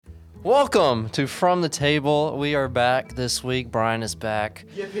Welcome to From the Table. We are back this week. Brian is back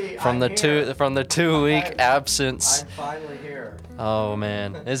Yippee, from the here. 2 week absence. I'm finally here. Oh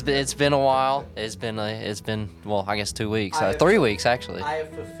man, it's been a while. It's been well, I guess 2 weeks, 3 weeks actually. I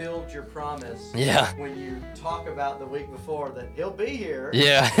have fulfilled your promise. Yeah. When you talk about the week before that he'll be here.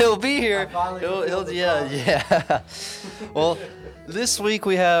 Yeah, he'll be here. I finally fulfilled the promise. Yeah. Well, this week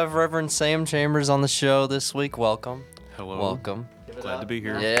we have Reverend Sam Chambers on the show. This week, welcome. Hello. Welcome. Glad to be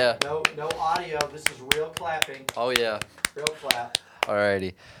here. Yeah. No audio. This is real clapping. Oh yeah. Real clap.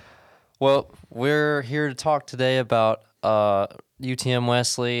 Alrighty. Well, we're here to talk today about UTM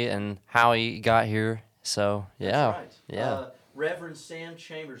Wesley and how he got here. So, yeah. That's right. Yeah. Reverend Sam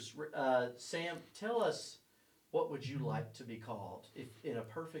Chambers. Sam, tell us, what would you like to be called if in a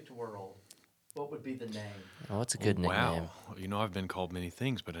perfect world? What would be the name? Oh, what's a good nickname? Wow. You know, I've been called many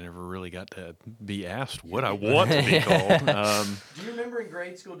things, but I never really got to be asked what I want to be called. Do you remember in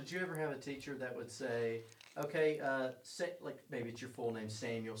grade school, did you ever have a teacher that would say, okay, like maybe it's your full name,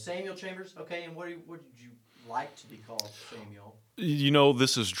 Samuel Chambers, okay, and what did you like to be called, Samuel? You know,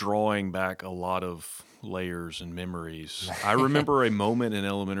 this is drawing back a lot of layers and memories. I remember a moment in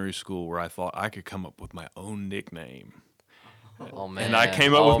elementary school where I thought I could come up with my own nickname. Oh, man. And I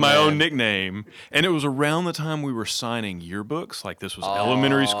came up with my own nickname. And it was around the time we were signing yearbooks. Like, this was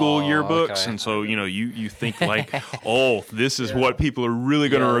elementary school yearbooks. Okay. And so, you know, you think like, oh, this is what people are really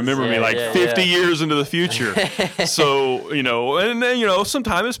going to remember me like 50 years into the future. So, you know, and then, you know, some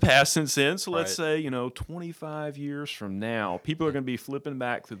time has passed since then. So let's say, you know, 25 years from now, people are going to be flipping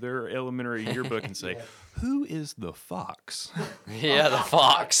back through their elementary yearbook and say, who is the fox? Yeah, the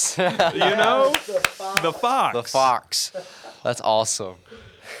fox. You know? The fox. The fox. That's awesome.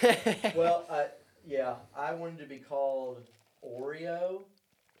 Well, I wanted to be called Oreo.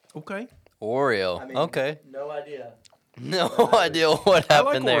 Okay. Oreo. I mean, okay. No idea. No idea what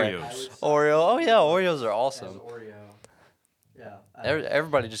happened there. Oreos. Oreo. Oh, yeah, Oreos are awesome. Oreo. Yeah.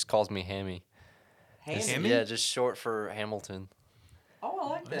 Everybody just calls me Hammy. Hammy? Yeah, just short for Hamilton. Oh, I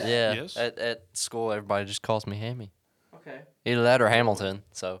like that. Yeah. Yes. At school, everybody just calls me Hammy. Okay. Either that or Hamilton.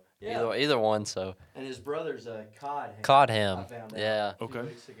 So Yeah. either one. So And his brother's Cod Ham. Cod Ham. I found out Yeah. a few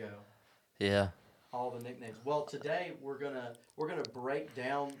weeks ago. Yeah. All the nicknames. Well, today we're gonna break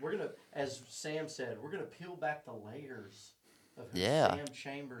down. As Sam said, we're gonna peel back the layers of who Sam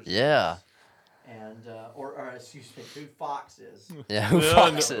Chambers is. And or excuse me, who Fox is. Yeah, who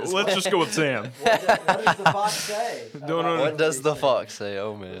Fox No, is. let's just go with Sam. What does the Fox say? No. What does the Fox say?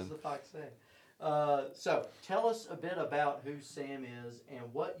 Oh, What man. does the Fox say? So tell us a bit about who Sam is and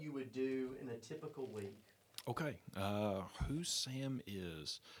what you would do in a typical week. Okay. Who Sam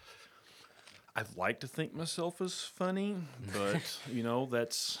is. I'd like to think myself as funny, but, you know,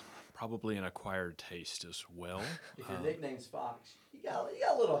 that's probably an acquired taste as well. If your nickname's Fox, you got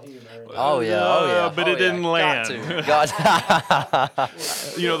a little humor in there. Oh yeah. But it didn't land.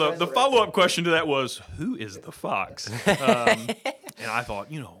 You know, the follow-up question to that was, who is the fox? And I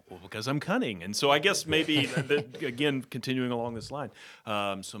thought, you know, well, because I'm cunning. And so I guess maybe, again, continuing along this line,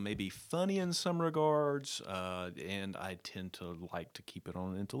 so maybe funny in some regards, and I tend to like to keep it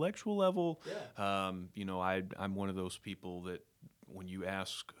on an intellectual level. Yeah. You know, I'm one of those people that when you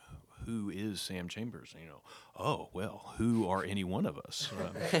ask, who is Sam Chambers? You know, oh, well, who are any one of us?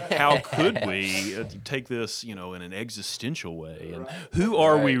 How could we take this, you know, in an existential way? And who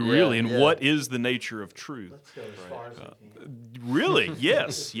are we really? And what is the nature of truth? Let's go as far as we can. Really?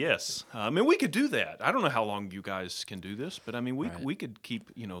 Yes. I mean, we could do that. I don't know how long you guys can do this, but I mean, we could keep,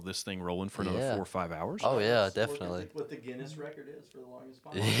 you know, this thing rolling for another 4 or 5 hours. Oh, yeah, definitely. What the Guinness record is for the longest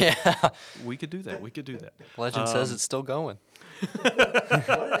podcast. Yeah. We could do that. Legend says it's still going. What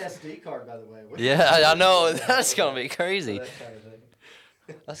an SD card, by the way. Yeah, I know. That's going to be crazy. That kind of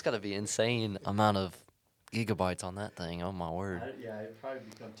thing. That's got to be insane amount of gigabytes on that thing. Oh, my word. It'd probably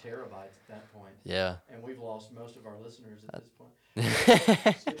become terabytes at that point. Yeah. And we've lost most of our listeners at this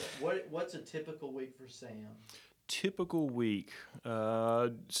point. What's a typical week for Sam? Typical week.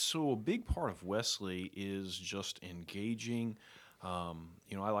 So a big part of Wesley is just engaging.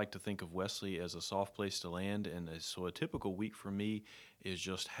 You know, I like to think of Wesley as a soft place to land, and so a typical week for me is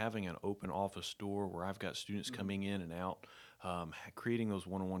just having an open office door where I've got students coming in and out, creating those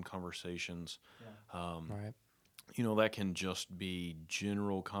one-on-one conversations. Right. You know, that can just be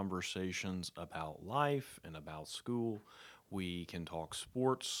general conversations about life and about school. We can talk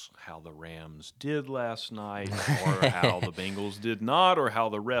sports, how the Rams did last night, or how the Bengals did not, or how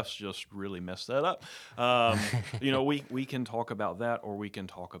the refs just really messed that up. You know, we can talk about that, or we can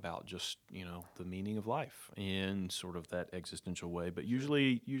talk about just, you know, the meaning of life in sort of that existential way. But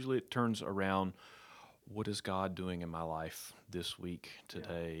usually it turns around, what is God doing in my life this week,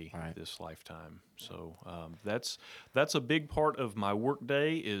 today, Right. this lifetime. So that's a big part of my work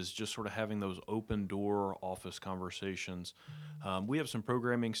day, is just sort of having those open door office conversations. We have some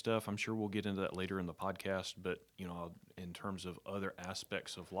programming stuff. I'm sure we'll get into that later in the podcast. But in terms of other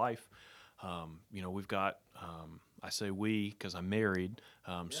aspects of life, we've got. I say we because I'm married.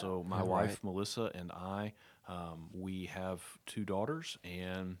 So my wife Melissa and I, we have 2 daughters,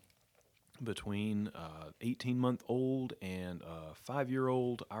 and between 18-month-old and a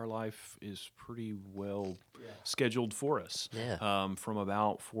 5-year-old, our life is pretty well scheduled for us. Yeah. From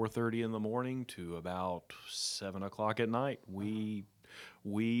about 4:30 in the morning to about 7 o'clock at night, we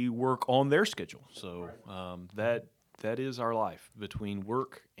work on their schedule. So that is our life between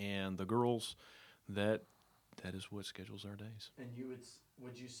work and the girls. That is what schedules our days. And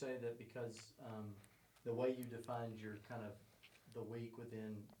would you say that because the way you defined your kind of the week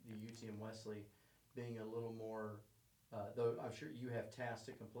within the UTM Wesley being a little more, though I'm sure you have tasks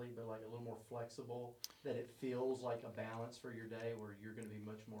to complete, but like a little more flexible, that it feels like a balance for your day where you're going to be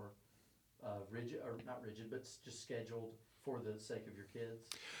much more rigid, or not rigid, but just scheduled for the sake of your kids?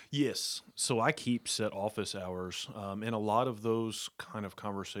 Yes. So I keep set office hours, and a lot of those kind of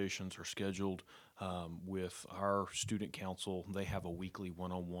conversations are scheduled with our student council. They have a weekly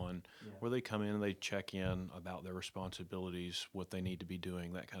one-on-one where they come in and they check in about their responsibilities, what they need to be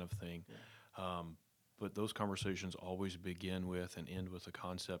doing, that kind of thing. But those conversations always begin with and end with the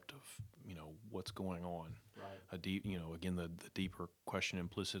concept of, what's going on. Right. A deep, again, the deeper question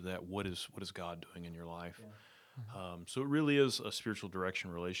implicit to that, what is God doing in your life? Yeah. So it really is a spiritual direction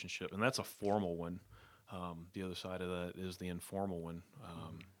relationship, and that's a formal one. The other side of that is the informal one.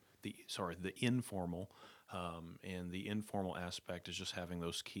 The informal, and the informal aspect is just having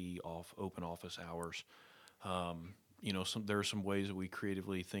those key open office hours. There are some ways that we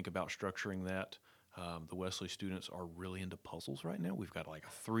creatively think about structuring that. The Wesley students are really into puzzles right now. We've got like a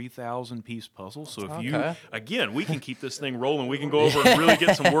 3,000 piece puzzle. So if we can keep this thing rolling. We can go over and really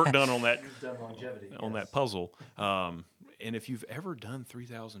get some work done on that. You've done longevity. On that puzzle. And if you've ever done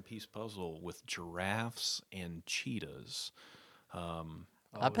 3,000 piece puzzle with giraffes and cheetahs,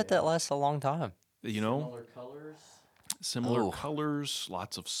 I bet that lasts a long time. Similar colors. Colors,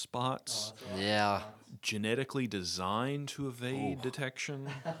 lots of spots. Yeah. Genetically designed to evade detection.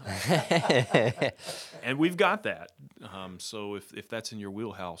 And we've got that. So if that's in your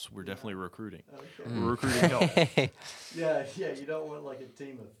wheelhouse, we're definitely recruiting. Okay. We're recruiting help. Yeah, you don't want like a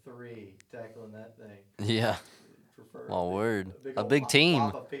team of 3 tackling that thing. Yeah. My word. A big team.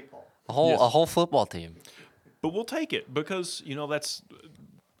 Mob of people. A whole football team. But we'll take it because,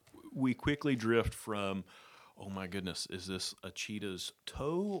 we quickly drift from, oh my goodness, is this a cheetah's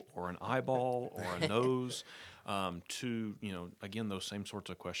toe or an eyeball or a nose? To, again, those same sorts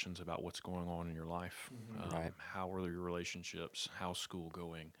of questions about what's going on in your life. Right. How are your relationships? How's school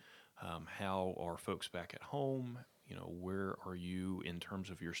going? How are folks back at home? Where are you in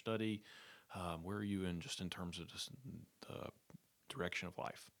terms of your study? Where are you in terms of just the direction of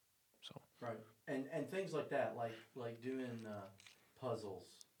life? So right, and things like that, like doing puzzles,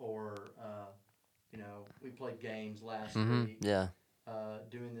 or we played games last week. Yeah.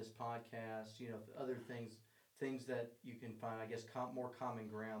 Doing this podcast, other things that you can find, I guess, more common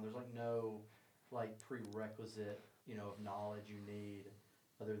ground. There's no prerequisite, of knowledge you need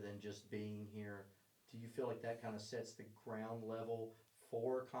other than just being here. Do you feel like that kind of sets the ground level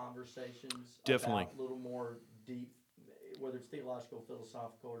for conversations? Definitely. About a little more deep, whether it's theological,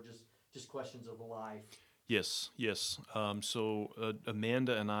 philosophical, or just questions of life? Yes. So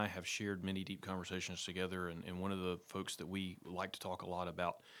Amanda and I have shared many deep conversations together, and one of the folks that we like to talk a lot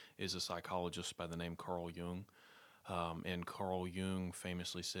about is a psychologist by the name Carl Jung. And Carl Jung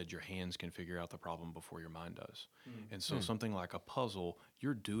famously said, your hands can figure out the problem before your mind does. And so something like a puzzle,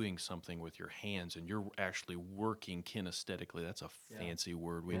 you're doing something with your hands, and you're actually working kinesthetically. That's a fancy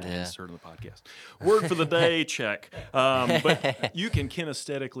word we can insert in the podcast. Word for the day, check. But you can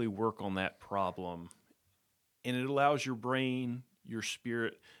kinesthetically work on that problem, and it allows your brain, your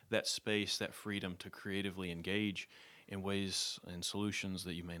spirit, that space, that freedom to creatively engage in ways and solutions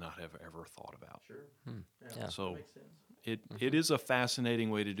that you may not have ever thought about. Sure. Yeah. So that makes sense. it is a fascinating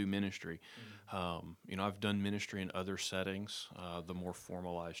way to do ministry. I've done ministry in other settings, the more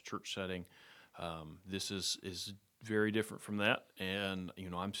formalized church setting. This is very different from that, and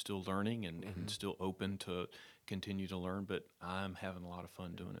I'm still learning and still open to continue to learn, but I'm having a lot of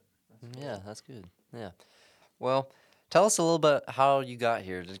fun doing it. Yeah, that's good. Yeah. Well, tell us a little bit how you got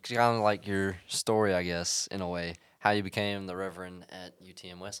here. Just kind of like your story, I guess, in a way, how you became the Reverend at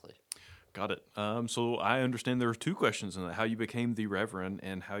UTM Wesley. Got it. So I understand there are two questions in that: how you became the Reverend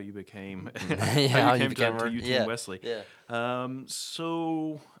and how you became how you came to UTM Wesley. Yeah.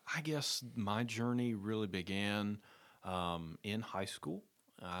 So I guess my journey really began in high school.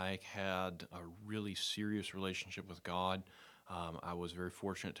 I had a really serious relationship with God. I was very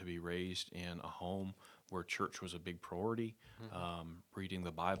fortunate to be raised in a home where church was a big priority. Reading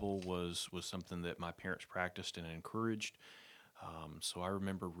the Bible was something that my parents practiced and encouraged. So I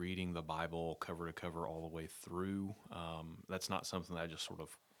remember reading the Bible cover to cover all the way through. That's not something that I just sort of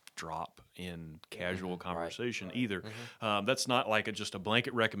drop in casual conversation either. That's not like just a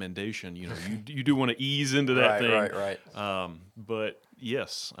blanket recommendation. You know, you do want to ease into that thing. Right. But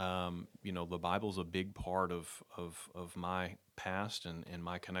yes, you know, the Bible's a big part of my past and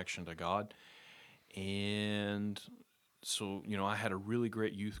my connection to God. And so, you know, I had a really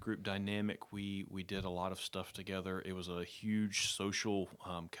great youth group dynamic. We did a lot of stuff together. It was a huge social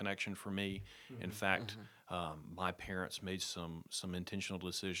connection for me. In fact, my parents made some intentional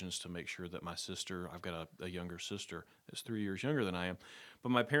decisions to make sure that my sister, I've got a younger sister that's 3 years younger than I am, but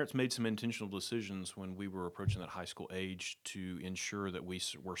my parents made some intentional decisions when we were approaching that high school age to ensure that we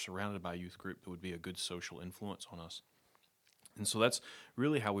were surrounded by a youth group that would be a good social influence on us. And so that's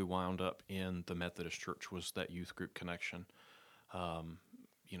really how we wound up in the Methodist Church, was that youth group connection.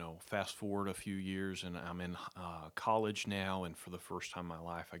 You know, fast forward a few years, and I'm in college now, and for the first time in my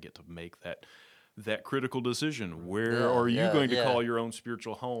life, I get to make that critical decision. Where are you going to call your own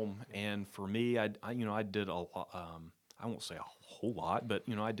spiritual home? And for me, I did a lot. I won't say a whole lot, but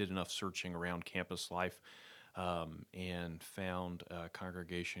you know, I did enough searching around campus life, and found a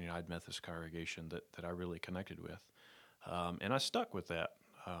congregation, United Methodist congregation, that I really connected with. And I stuck with that.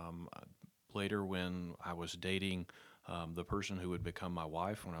 Later, when I was dating the person who would become my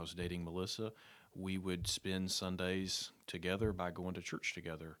wife, when I was dating Melissa, we would spend Sundays together by going to church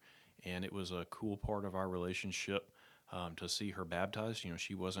together. And it was a cool part of our relationship to see her baptized. You know,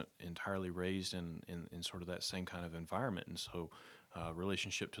 she wasn't entirely raised in sort of that same kind of environment. And so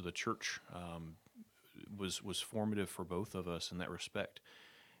relationship to the church was formative for both of us in that respect.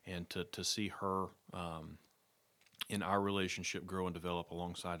 And to see her in our relationship grow and develop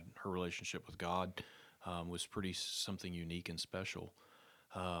alongside her relationship with God was pretty something unique and special.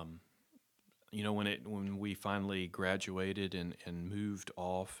 You know, when we finally graduated and moved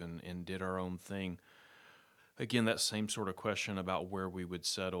off and did our own thing, again, that same sort of question about where we would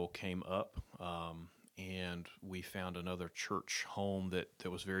settle came up. And we found another church home that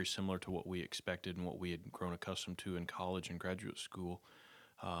was very similar to what we expected and what we had grown accustomed to in college and graduate school.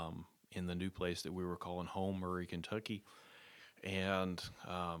 In the new place that we were calling home, Murray, Kentucky, and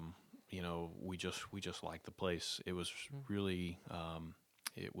you know, we just liked the place. It was really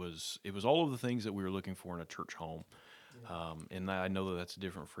it was all of the things that we were looking for in a church home, and I know that that's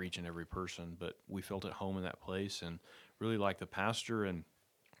different for each and every person, but we felt at home in that place and really liked the pastor. And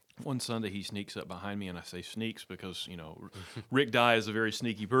one Sunday he sneaks up behind me, and I say sneaks because, you know, Rick Dye is a very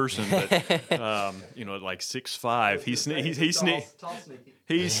sneaky person, but you know, at like 6'5", he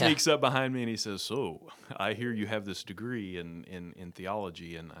sneaks up behind me and he says, "So I hear you have this degree in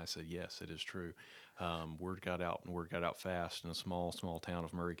theology." And I said, "Yes, it is true." Word got out fast in a small town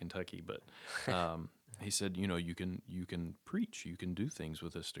of Murray, Kentucky. But he said, "You know, you can preach, you can do things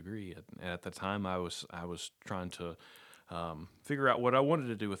with this degree." And at the time, I was trying to figure out what I wanted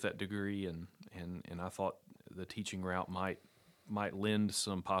to do with that degree, and I thought the teaching route might lend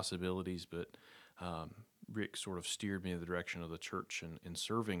some possibilities, but Rick sort of steered me in the direction of the church and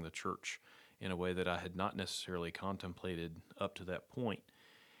serving the church in a way that I had not necessarily contemplated up to that point.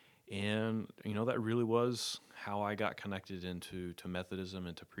 And you know, that really was how I got connected into Methodism,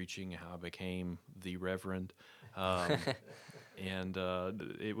 into preaching, how I became the Reverend. And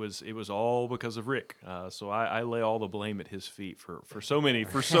it was all because of Rick. So I lay all the blame at his feet for so many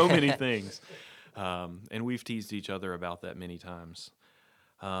things. And we've teased each other about that many times.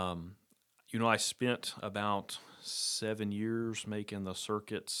 You know, I spent about 7 years making the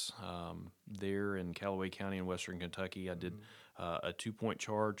circuits there in Callaway County in Western Kentucky. I did a 2-point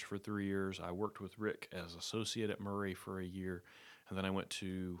charge for 3 years. I worked with Rick as associate at Murray for a year, and then I went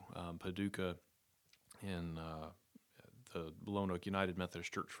to Paducah in the Lone Oak United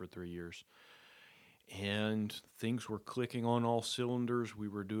Methodist Church for 3 years. And things were clicking on all cylinders. We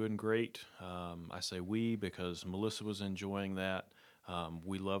were doing great. I say we because Melissa was enjoying that.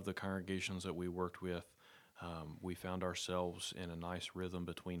 We loved the congregations that we worked with. We found ourselves in a nice rhythm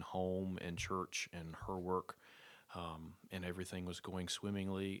between home and church and her work, and everything was going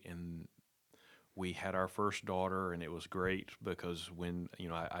swimmingly. And we had our first daughter, and it was great because when, you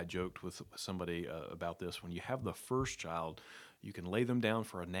know, I joked with somebody about this. When you have the first child, you can lay them down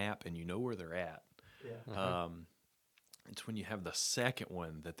for a nap and you know where they're at. Yeah. It's when you have the second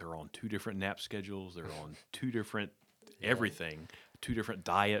one that they're on 2 different nap schedules, they're on 2 different everything, 2 different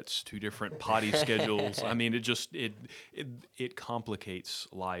diets, 2 different potty schedules. I mean, it complicates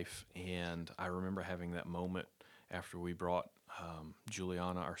life. And I remember having that moment after we brought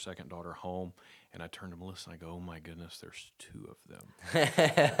Juliana, our second daughter, home, and I turned to Melissa and I go, "Oh my goodness, there's 2 of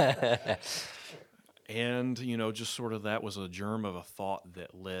them." And, just sort of that was a germ of a thought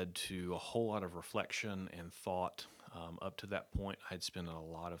that led to a whole lot of reflection and thought. Up to that point, I'd spent a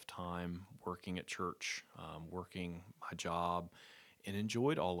lot of time working at church, working my job, and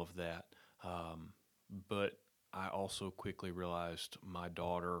enjoyed all of that. But I also quickly realized my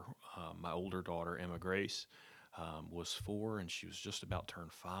daughter, my older daughter, Emma Grace, was 4, and she was just about to turn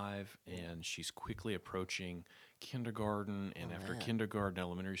 5, and she's quickly approaching kindergarten, and after kindergarten,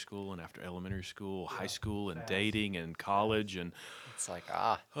 elementary school, and after elementary school, high school, and dating, and college, and It's like,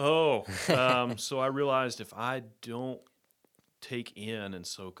 so I realized if I don't take in and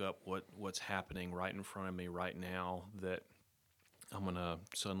soak up what's happening right in front of me right now, that I'm going to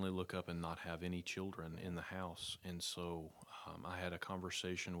suddenly look up and not have any children in the house. And so I had a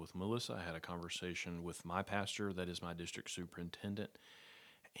conversation with Melissa. I had a conversation with my pastor, that is my district superintendent,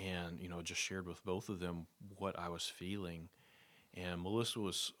 and, just shared with both of them what I was feeling. And Melissa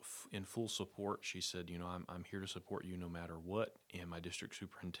was in full support. She said, I'm here to support you no matter what. And my district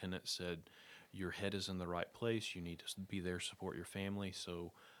superintendent said, your head is in the right place. You need to be there to support your family.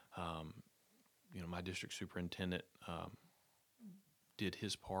 So, my district superintendent did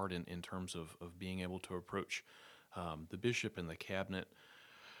his part in terms of being able to approach the bishop and the cabinet.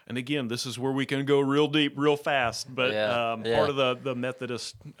 And again, this is where we can go real deep, real fast. But part of the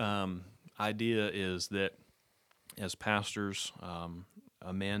Methodist idea is that as pastors,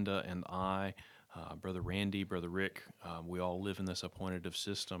 Amanda and I, Brother Randy, Brother Rick, we all live in this appointive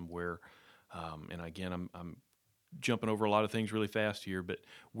system where, and again, I'm jumping over a lot of things really fast here, but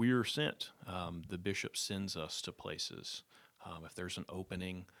we are sent. The bishop sends us to places. If there's an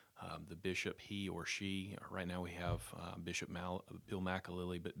opening, the bishop, he or she, right now we have Bill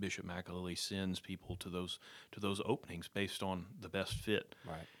McAlilly, but Bishop McAlilly sends people to those openings based on the best fit.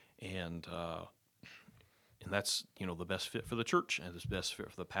 right. And that's, the best fit for the church and the best fit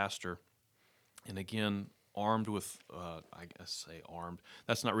for the pastor. And again, armed with, I guess say armed,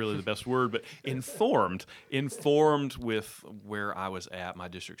 that's not really the best word, but informed with where I was at. My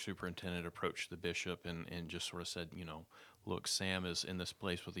district superintendent approached the bishop and just sort of said, look, Sam is in this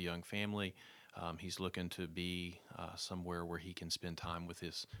place with a young family. He's looking to be somewhere where he can spend time with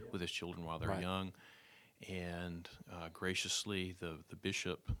his children while they're young. And graciously, the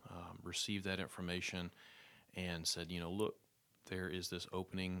bishop received that information and said, look, there is this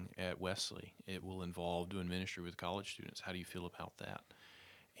opening at Wesley. It will involve doing ministry with college students. How do you feel about that?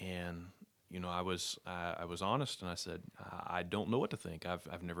 And I was honest, and I said, I don't know what to think.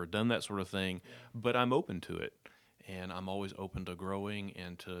 I've never done that sort of thing, but I'm open to it, and I'm always open to growing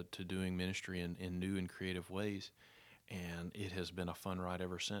and to doing ministry in new and creative ways. And it has been a fun ride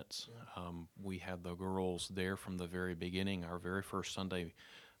ever since. We had the girls there from the very beginning, our very first Sunday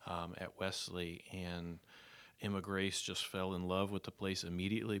at Wesley, and Emma Grace just fell in love with the place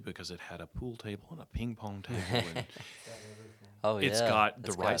immediately because it had a pool table and a ping pong table. And it's got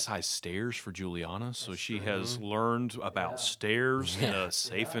the right size stairs for Juliana, so she has learned about stairs in a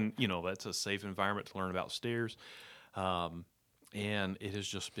safe and that's a safe environment to learn about stairs. And it has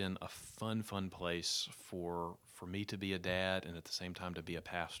just been a fun place for me to be a dad and at the same time to be a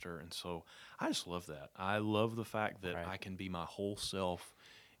pastor. And so I just love that. I love the fact that I can be my whole self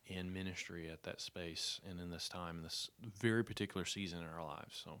in ministry at that space and in this time, this very particular season in our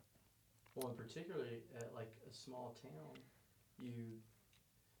lives. So, well, and particularly at like a small town,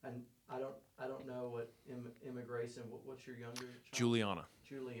 and I don't know what Emma Grace and what's your younger child?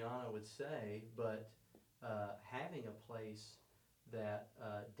 Juliana would say, but having a place that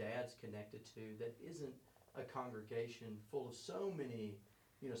dad's connected to that isn't a congregation full of so many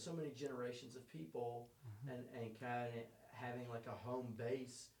generations of people, and kind of having like a home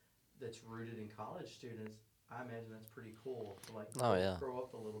base that's rooted in college students, I imagine that's pretty cool to like grow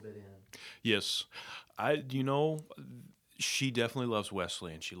up a little bit in. Yes. She definitely loves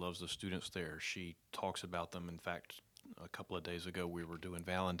Wesley and she loves the students there. She talks about them. In fact, a couple of days ago, we were doing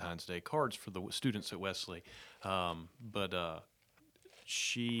Valentine's Day cards for the students at Wesley. But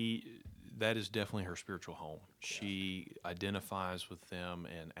that is definitely her spiritual home. She identifies with them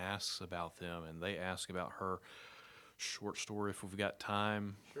and asks about them, and they ask about her. Short story if we've got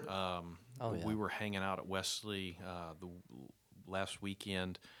time. Sure. We were hanging out at Wesley the last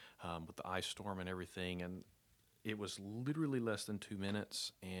weekend with the ice storm and everything, and it was literally less than 2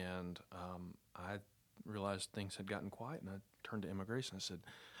 minutes, and I realized things had gotten quiet, and I turned to immigration. I said,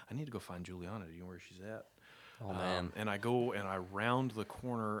 I need to go find Juliana. Do you know where she's at? Oh, man. And I go and I round the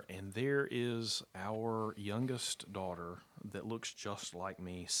corner, and there is our youngest daughter that looks just like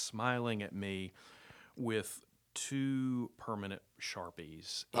me, smiling at me with 2 permanent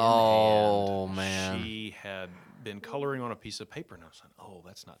Sharpies in hand. Man. She had been coloring on a piece of paper, and I was like, oh,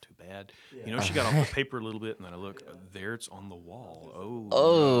 that's not too bad. Yeah. She got off the paper a little bit, and then I look, there it's on the wall.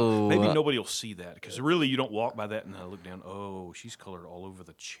 No. Maybe nobody will see that, because really you don't walk by that, and I look down, she's colored all over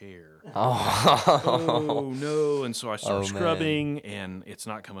the chair. Oh, no. And so I start scrubbing, and it's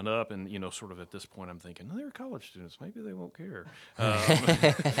not coming up, and, sort of at this point I'm thinking, they're college students. Maybe they won't care.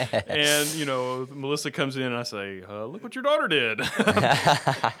 And, Melissa comes in, and I say, look what your daughter did.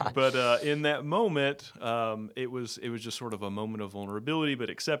 But in that moment, it was just sort of a moment of vulnerability, but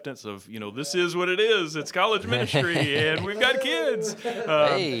acceptance of, this is what it is. It's college ministry, and we've got kids.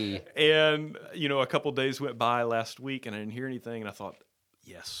 And, a couple days went by last week, and I didn't hear anything, and I thought,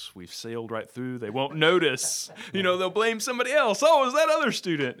 yes, we've sailed right through. They won't notice. They'll blame somebody else. Oh, is that other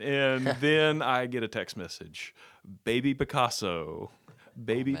student? And then I get a text message, baby Picasso.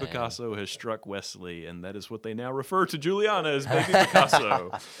 Baby Picasso has struck Wesley, and that is what they now refer to Juliana as, Baby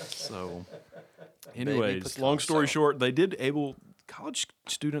Picasso. So, anyways, long story short, college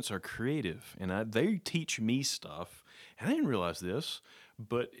students are creative, and they teach me stuff, and I didn't realize this,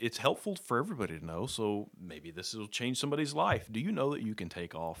 but it's helpful for everybody to know, so maybe this will change somebody's life. Do you know that you can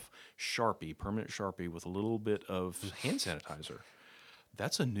take off permanent Sharpie, with a little bit of hand sanitizer?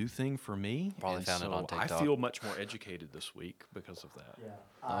 That's a new thing for me. Probably found it on TikTok. I feel much more educated this week because of that.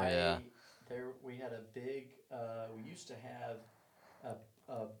 Yeah. We had a big, we used to have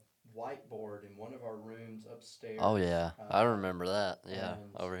a whiteboard in one of our rooms upstairs. Oh, yeah. I remember that. Yeah,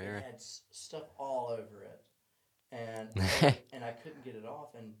 over here. It had stuff all over it. And and I couldn't get it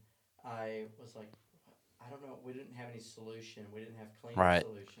off. And I was like, I don't know. We didn't have any solution. We didn't have cleaning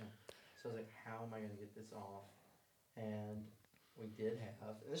solution. So I was like, how am I going to get this off? And we did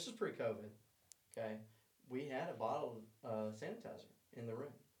have, and this was pre-COVID, okay? We had a bottle of sanitizer in the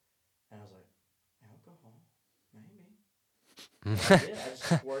room. And I was like, alcohol? Maybe. And I did. I just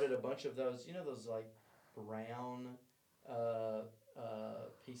squirted a bunch of those, those like brown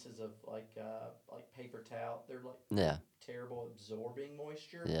pieces of like paper towel. They're like terrible absorbing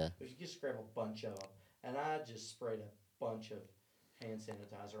moisture. Yeah. But you just grab a bunch of them. And I just sprayed a bunch of hand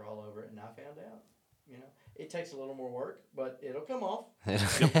sanitizer all over it, and I found out. It takes a little more work, but it'll come off. It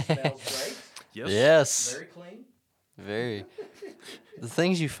smells great. Yes. Very clean. Very. The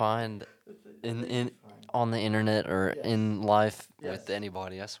things you find on the internet or in life with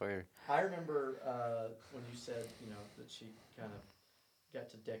anybody, I swear. I remember when you said, that she kind of got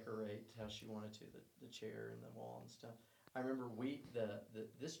to decorate how she wanted to, the chair and the wall and stuff. I remember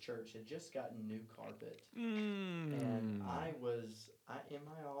this church had just gotten new carpet, and in my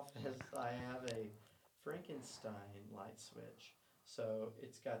office I have a Frankenstein light switch. So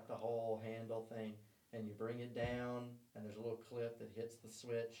it's got the whole handle thing, and you bring it down, and there's a little clip that hits the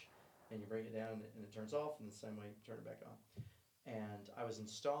switch, and you bring it down, and it turns off, and the same way you turn it back on. And I was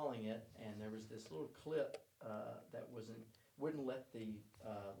installing it, and there was this little clip that wouldn't let the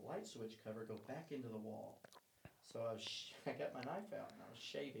light switch cover go back into the wall. So I got my knife out, and I was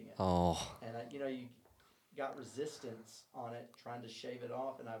shaving it. Oh. And you got resistance on it, trying to shave it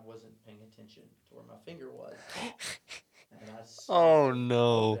off, and I wasn't paying attention to where my finger was. And oh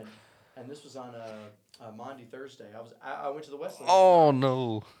no! Open. And this was on a Maundy Thursday. I went to the Wesley. Oh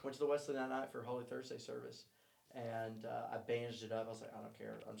no! Went to the Wesley that night for Holy Thursday service, and I bandaged it up. I was like, I don't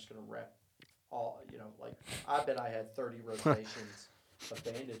care. I'm just gonna wrap all. I bet I had 30 rotations of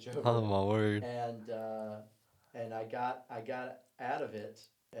bandage over. Oh my word! And I got out of it,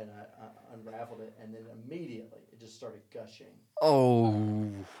 and I unraveled it, and then immediately it just started gushing. Oh.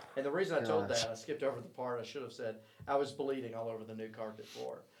 And the reason I told that, I skipped over the part I should have said, I was bleeding all over the new carpet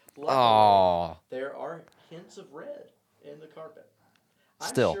floor. Luckily, there are hints of red in the carpet.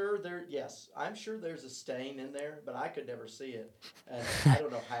 I'm sure there's a stain in there, but I could never see it, and I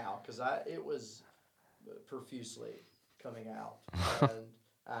don't know how, because it was profusely coming out, and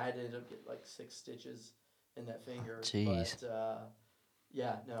I had to end up getting like 6 stitches in that finger. Jeez. But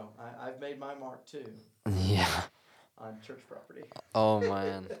I've made my mark too. Yeah. On church property. Oh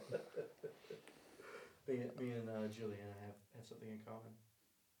man. me and Juliana have something in common.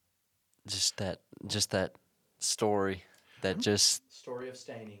 Just that story. That just story of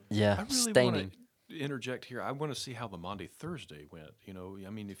staining. Yeah, I really staining. interject here. I want to see how the Maundy Thursday went. You know, I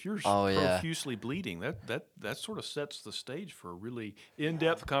mean, if you're yeah. profusely bleeding, that sort of sets the stage for a really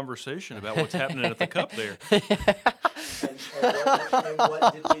in-depth conversation about what's happening at the cup there. And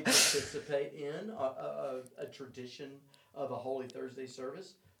what did we participate in? A tradition of a Holy Thursday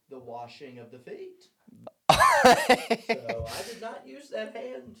service, the washing of the feet. So I did not use that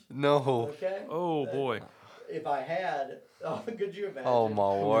hand. No. Okay. Oh boy. If I had, could you imagine? Oh my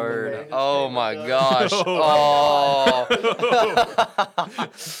when the word. bandage Oh came my undone? gosh. Oh. Oh.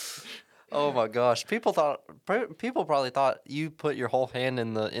 Oh my gosh. People probably thought you put your whole hand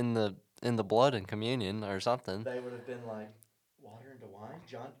in the blood in communion or something. They would have been like, water into wine?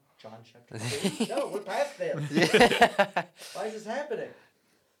 John chapter 2? No, we're past this. Yeah. Why is this happening?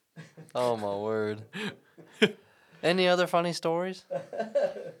 Oh my word. Any other funny stories?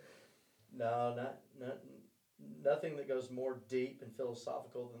 No, nothing that goes more deep and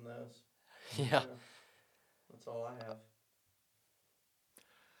philosophical than those. Yeah. You know, that's all I have.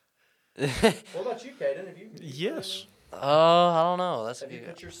 What about you, Kadin? Have you Yes. I don't know. Have you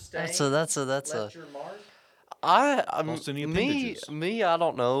put your stain? That's a left your mark? Lost any appendages? Me, I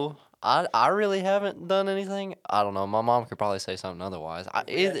don't know. I really haven't done anything. I don't know. My mom could probably say something otherwise.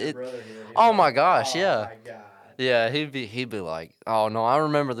 Oh my gosh, yeah. My God. Yeah, he'd be like, "Oh no, I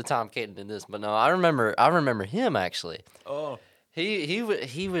remember the time Kaden did this." But no, I remember him actually. Oh. He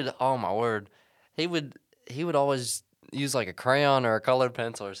would oh my word. He would always use like a crayon or a colored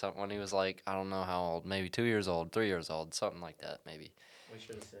pencil or something when he was like, I don't know how old, maybe 2 years old, 3 years old, something like that, maybe. We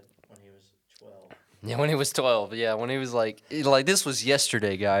should have said when he was 12. Yeah, when he was 12. Yeah, when he was like this was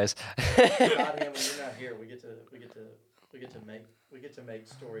yesterday, guys. Without him, when you're not here, we get to make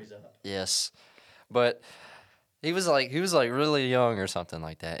stories up. Yes. But he was like really young or something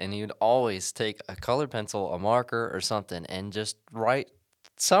like that, and he would always take a colored pencil, a marker or something, and just write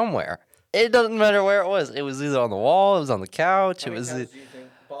somewhere. It doesn't matter where it was. It was either on the wall, it was on the couch. How many times do you think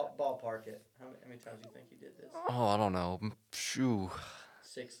ballpark it? How many times do you think he did this? Oh, I don't know. Shoo.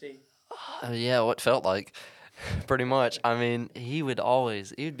 60. Yeah, what felt like, pretty much. I mean, he'd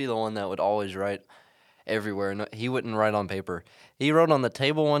be the one that would always write everywhere. No, he wouldn't write on paper. He wrote on the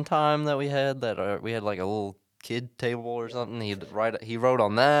table one time that we had we had like a little kid table or something. He wrote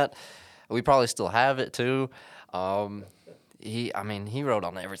on that. We probably still have it too. He wrote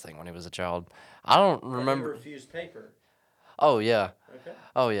on everything when he was a child. I don't remember. He refused paper. Oh yeah. Okay.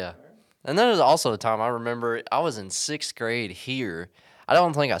 Oh yeah. All right. And then there's also a time I remember I was in 6th grade here. I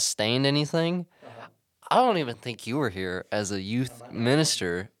don't think I stained anything. Uh-huh. I don't even think you were here as a youth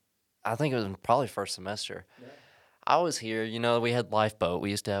minister. I think it was probably first semester. Yeah. I was here. You know, we had Lifeboat.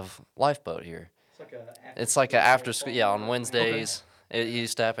 We used to have Lifeboat here. It's like a after school. Yeah, on Wednesdays. Okay. It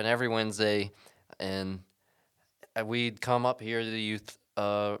used to happen every Wednesday, and we'd come up here to the youth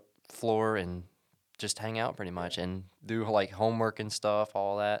floor and just hang out pretty much and do like homework and stuff,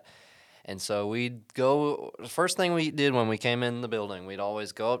 all that. And so we'd go. The first thing we did when we came in the building, we'd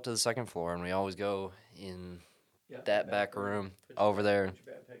always go up to the 2nd floor, and we always go in that back room over there,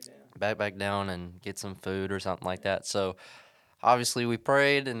 back down, and get some food or something like that. So obviously we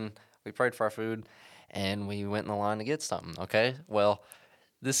prayed for our food, and we went in the line to get something. Okay, well,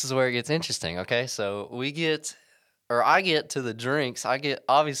 this is where it gets interesting. Okay, so I get to the drinks. I get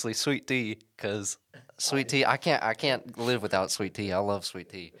obviously sweet tea because sweet tea. I can't live without sweet tea. I love sweet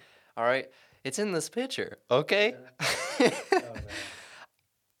tea. All right, it's in this pitcher. Okay,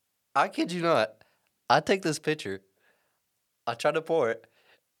 I kid you not. I take this pitcher. I try to pour it,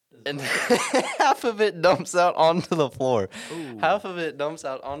 and half of it dumps out onto the floor. Ooh. Half of it dumps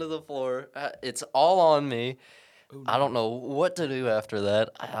out onto the floor. It's all on me. Ooh. I don't know what to do after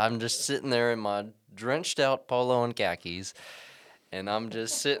that. I'm just sitting there in my drenched out polo and khakis, and I'm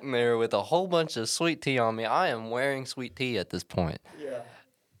just sitting there with a whole bunch of sweet tea on me. I am wearing sweet tea at this point. Yeah.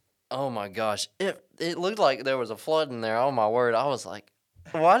 Oh my gosh. It looked like there was a flood in there. Oh my word. I was like,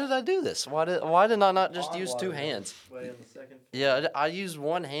 why did I do this? Why did I not just use 2 hands? Yeah, I used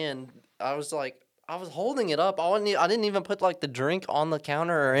one hand. I was holding it up. I didn't even put like the drink on the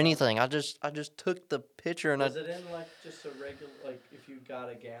counter or anything. I just took the pitcher and Was it in like just a regular, like if you got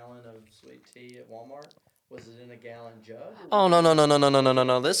a gallon of sweet tea at Walmart? Was it in a gallon jug? Oh no.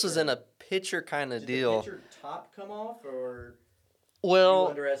 This was in a pitcher kind of deal. Did the pitcher top come off, or well, you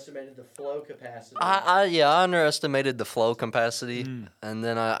underestimated the flow capacity? I underestimated the flow capacity, and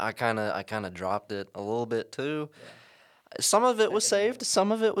then I kind of dropped it a little bit too. Some of it was saved.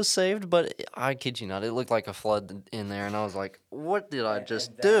 Some of it was saved, but I kid you not, it looked like a flood in there, and I was like, "What did I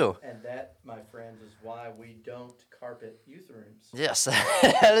just do?" And that, my friends, is why we don't carpet youth rooms. Yes,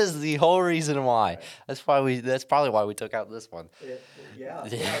 that is the whole reason why. Right. That's probably why we took out this one. Yeah.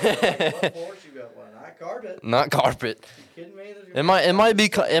 Like, what floors you got? Well, not carpet. Not carpet. You kidding me?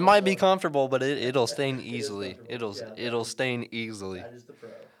 It might be comfortable, but it'll stain easily. It'll stain easily. That is the pro.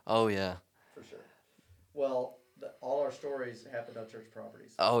 Oh yeah. For sure. Well, all our stories happened on church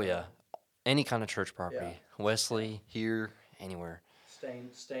properties. Oh yeah, any kind of church property, Wesley, here, anywhere.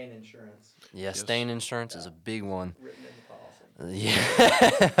 Stain insurance. Yeah, yes. Stain insurance is a big one. Written in the policy.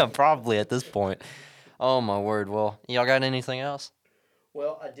 Yeah, probably at this point. Oh my word. Well, y'all got anything else?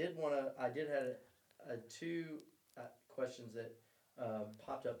 Well, I did have two questions that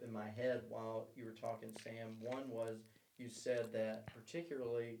popped up in my head while you were talking, Sam. One was, you said that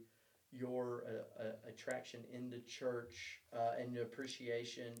particularly your attraction into church and your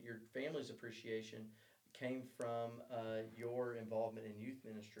family's appreciation came from your involvement in youth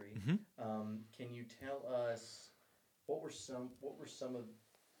ministry. Mm-hmm. Can you tell us what would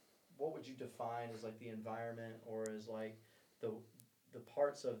you define as like the environment, or as like the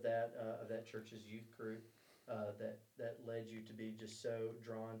parts of that church's youth group that led you to be just so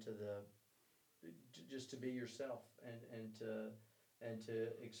drawn to just to be yourself and to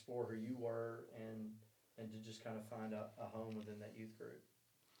explore who you were and to just kind of find a home within that youth group?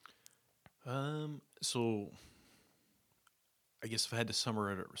 So I guess if I had to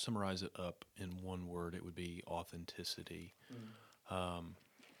summarize it up in one word, it would be authenticity.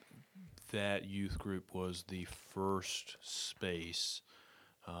 That youth group was the first space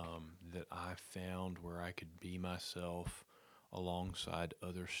that I found where I could be myself alongside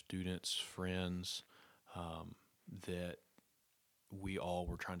other students, friends, that we all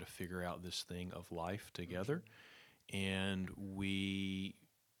were trying to figure out this thing of life together. And we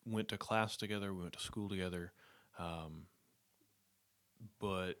went to class together, we went to school together,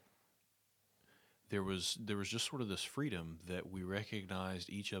 but there was just sort of this freedom that we recognized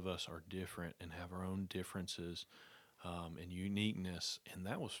each of us are different and have our own differences and uniqueness, and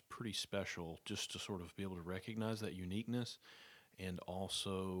that was pretty special, just to sort of be able to recognize that uniqueness and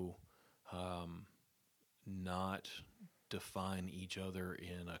also not define each other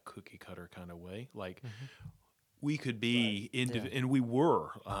in a cookie cutter kind of way. Like we could be and we were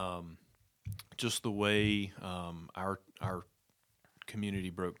just the way our community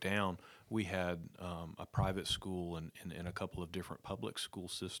broke down. We had a private school and a couple of different public school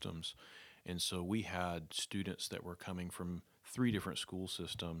systems. And so we had students that were coming from 3 different school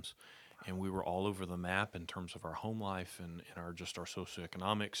systems, and we were all over the map in terms of our home life and our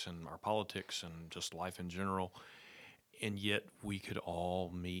socioeconomics and our politics and just life in general. And yet we could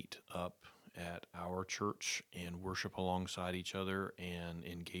all meet up at our church and worship alongside each other and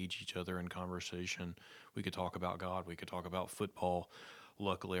engage each other in conversation. We could talk about God. We could talk about football.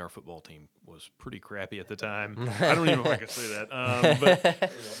 Luckily, our football team was pretty crappy at the time. I don't even know if I can say that.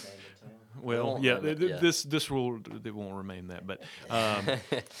 But well, yeah, this will they won't remain that. But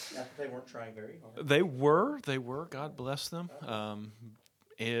they weren't trying very hard. They were. God bless them.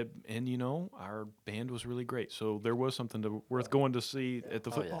 And you know, our band was really great, so there was something worth going to see at the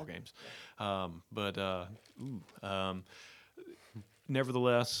football games.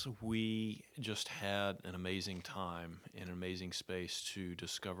 Nevertheless, we just had an amazing time in an amazing space to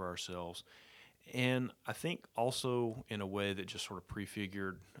discover ourselves. And I think also in a way that just sort of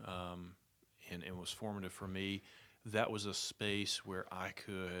prefigured and was formative for me, that was a space where I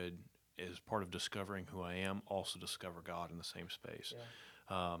could, as part of discovering who I am, also discover God in the same space.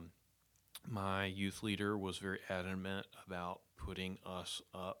 Yeah. My youth leader was very adamant about putting us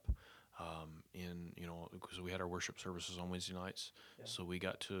up because we had our worship services on Wednesday nights. Yeah. So we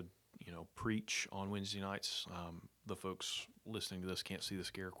got to, preach on Wednesday nights. The folks listening to this can't see the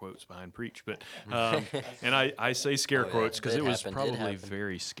scare quotes behind preach, but and I say scare quotes because it was probably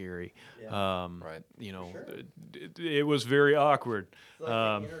very scary. Yeah. Right. Sure. It was very awkward. It's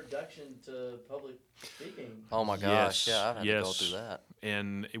like an introduction to public speaking. Oh my gosh! Yeah, I've had to go through that.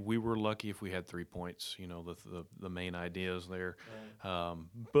 And we were lucky if we had 3 points. The main ideas there. Right.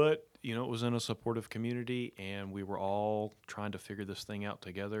 But it was in a supportive community, and we were all trying to figure this thing out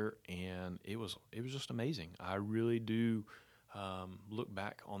together, and it was just amazing. I really do look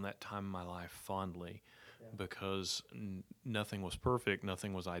back on that time in my life fondly, because nothing was perfect,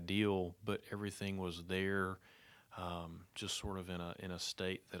 nothing was ideal, but everything was there, just sort of in a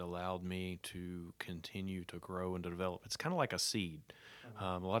state that allowed me to continue to grow and to develop. It's kind of like a seed.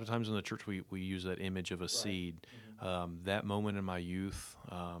 A lot of times in the church we use that image of a seed. That moment in my youth,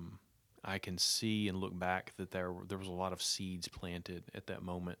 I can see and look back that there was a lot of seeds planted at that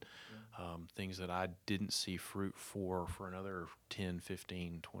moment, things that I didn't see fruit for another 10,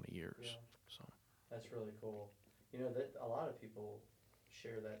 15, 20 years. Yeah. So that's really cool. That a lot of people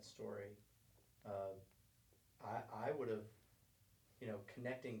share that story. I would have,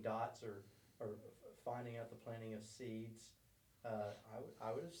 connecting dots or finding out the planting of seeds.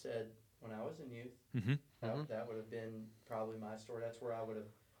 I would have said when I was in youth, that would have been probably my story. That's where I would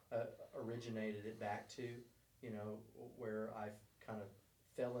have originated it back to, where I kind of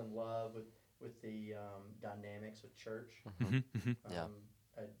fell in love with the dynamics of church. Yeah.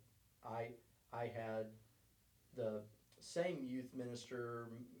 I had the same youth minister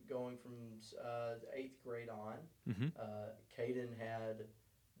going from 8th grade on. Kadin had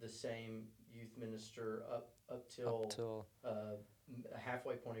the same youth minister up till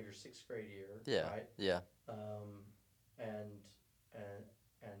halfway point of your 6th grade year. Yeah. Right? Yeah.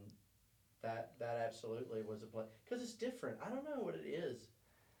 And that absolutely was a play, because it's different. I don't know what it is.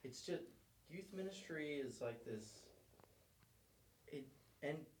 It's just youth ministry is like this.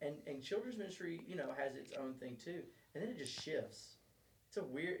 And children's ministry, has its own thing too, and then it just shifts.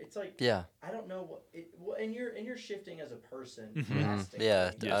 It's like I don't know and you're shifting as a person drastically.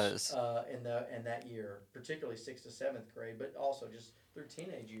 Yes. In that year, particularly 6th to 7th grade, but also just through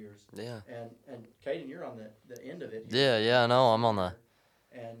teenage years. Yeah. And Kadin, you're on the end of it. Yeah. No, I'm on the.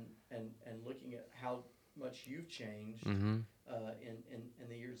 And looking at how much you've changed in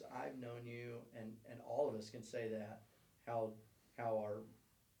the years I've known you, and all of us can say that how our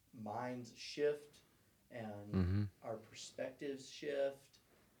minds shift and our perspectives shift,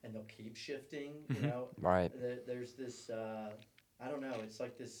 and they'll keep shifting. Right. There's this I don't know. It's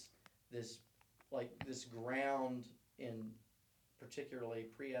like this ground in particularly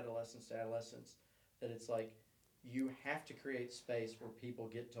pre-adolescence to adolescence, that it's like you have to create space where people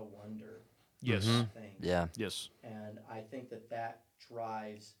get to wonder. Yes. Things. Yeah. Yes. And I think that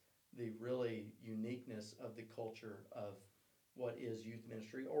drives the really uniqueness of the culture of what is youth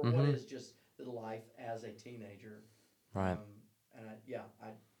ministry, or what is just the life as a teenager. Right. And I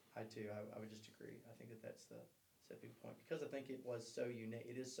too, I would just agree. I think that's the big point, because I think it was so unique.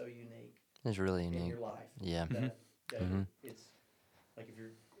 It is so unique. It's really unique in your life. Yeah. That it's like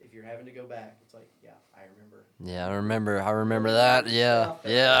if you're having to go back, it's like, I remember. Yeah, I remember that. Yeah.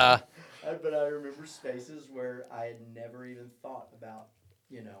 Yeah. But I remember spaces where I had never even thought about,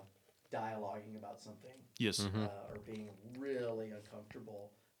 dialoguing about something. Yes. Or being really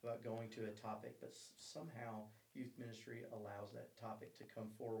uncomfortable about going to a topic, but somehow youth ministry allows that topic to come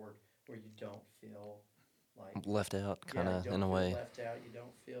forward where you don't feel like left out, kind of, in a way. Left out. You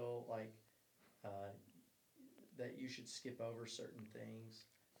don't feel like that you should skip over certain things.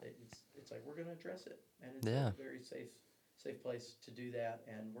 It's like, we're going to address it, and it's a very safe place to do that,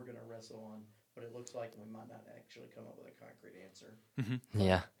 and we're going to wrestle on what it looks like, and we might not actually come up with a concrete answer.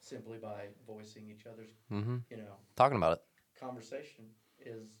 Yeah. Simply by voicing each other's, talking about it. Conversation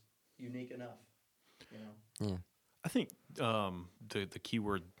is unique enough, Yeah. I think the key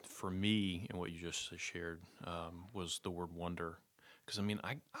word for me in what you just shared was the word wonder. Because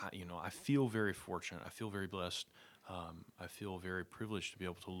I feel very fortunate. I feel very blessed. I feel very privileged to be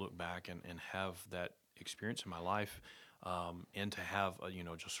able to look back and have that experience in my life, and to have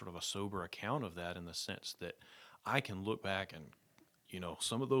just sort of a sober account of that, in the sense that I can look back and,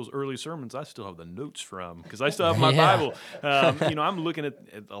 some of those early sermons I still have the notes from, because I still have my Bible. I'm looking at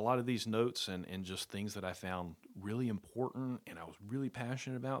a lot of these notes and just things that I found really important and I was really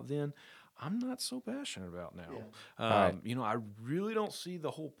passionate about then. I'm not so passionate about now. Yeah. I really don't see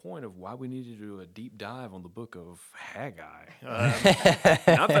the whole point of why we need to do a deep dive on the book of Haggai.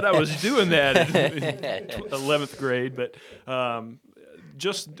 Not that I was doing that in 11th grade, but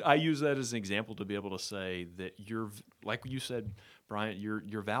I use that as an example to be able to say that like you said, Bryant,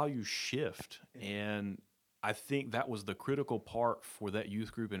 your values shift. And I think that was the critical part for that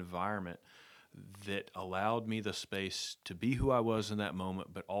youth group environment that allowed me the space to be who I was in that moment,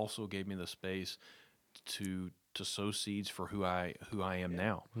 but also gave me the space to sow seeds for who I am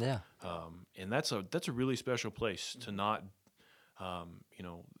now. Yeah. And that's a really special place to not,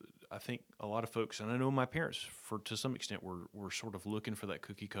 I think a lot of folks, and I know my parents, to some extent, were sort of looking for that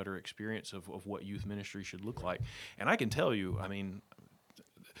cookie cutter experience of what youth ministry should look like. And I can tell you,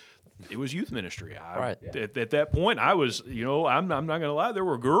 it was youth ministry. At that point, I was, I'm not going to lie, there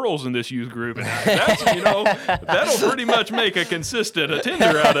were girls in this youth group, and that'll pretty much make a consistent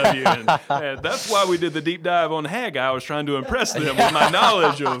attender out of you. And that's why we did the deep dive on Haggai. I was trying to impress them with my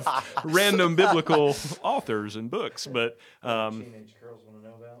knowledge of random biblical authors and books. But teenage girls want to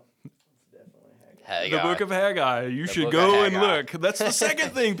know about, it's definitely Haggai. The Book of Haggai. You should go and look. That's the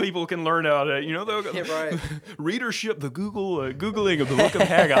second thing people can learn out of it. You know, right. Readership, the Googling of the Book of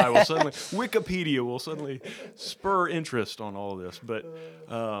Haggai will suddenly, Wikipedia will suddenly spur interest on all of this. But,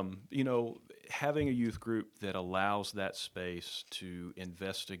 you know, having a youth group that allows that space to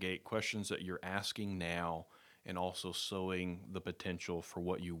investigate questions that you're asking now and also sowing the potential for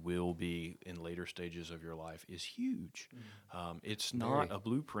what you will be in later stages of your life is huge. It's not a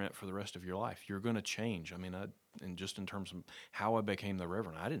blueprint for the rest of your life. You're going to change. I mean, and just in terms of how I became the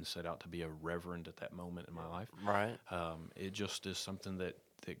reverend, I didn't set out to be a reverend at that moment in my life. Right. It just is something that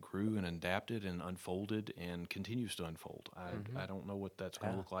grew and adapted and unfolded and continues to unfold. I don't know what that's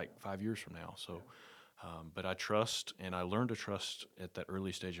going to look like 5 years from now. So, but I trust, and I learned to trust at that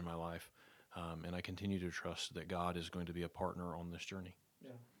early stage in my life. And I continue to trust that God is going to be a partner on this journey.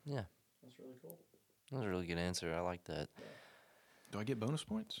 Yeah. That's really cool. That was a really good answer. I like that. Do I get bonus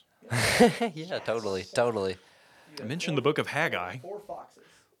points? Yeah, totally. Mention the Book of Haggai. 4 foxes.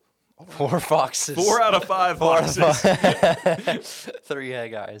 4 foxes. 4 out of 5 foxes. 3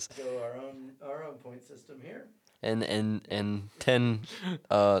 Haggais. So our own point system here. And 10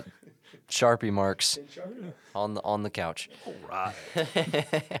 Sharpie marks 10 Sharpie. on the couch. All right.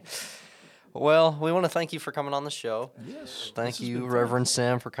 Well, we want to thank you for coming on the show. Yes. Thank you, Reverend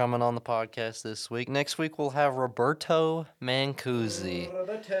Sam, for coming on the podcast this week. Next week, we'll have Roberto Mancusi.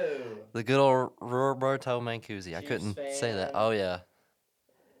 The good old Roberto Mancusi. I couldn't say that. Oh, yeah.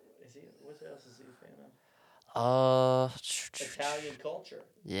 What else is he a fan of? Italian culture.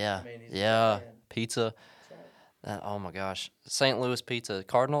 Yeah. I mean, he's yeah. a fan. Pizza. That's right. Oh, my gosh. St. Louis pizza.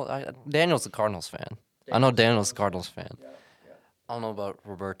 Daniel's the Cardinals fan. I know Daniel's the Cardinals fan. Yeah. I don't know about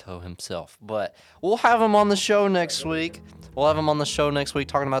Roberto himself, but we'll have him on the show next week. We'll have him on the show next week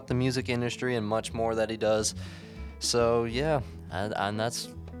talking about the music industry and much more that he does. So, yeah, and that's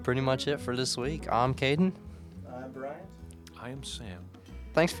pretty much it for this week. I'm Kadin. I'm Bryant. I am Sam.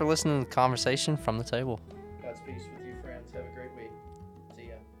 Thanks for listening to the conversation from the table. God's peace with you, friends. Have a great week.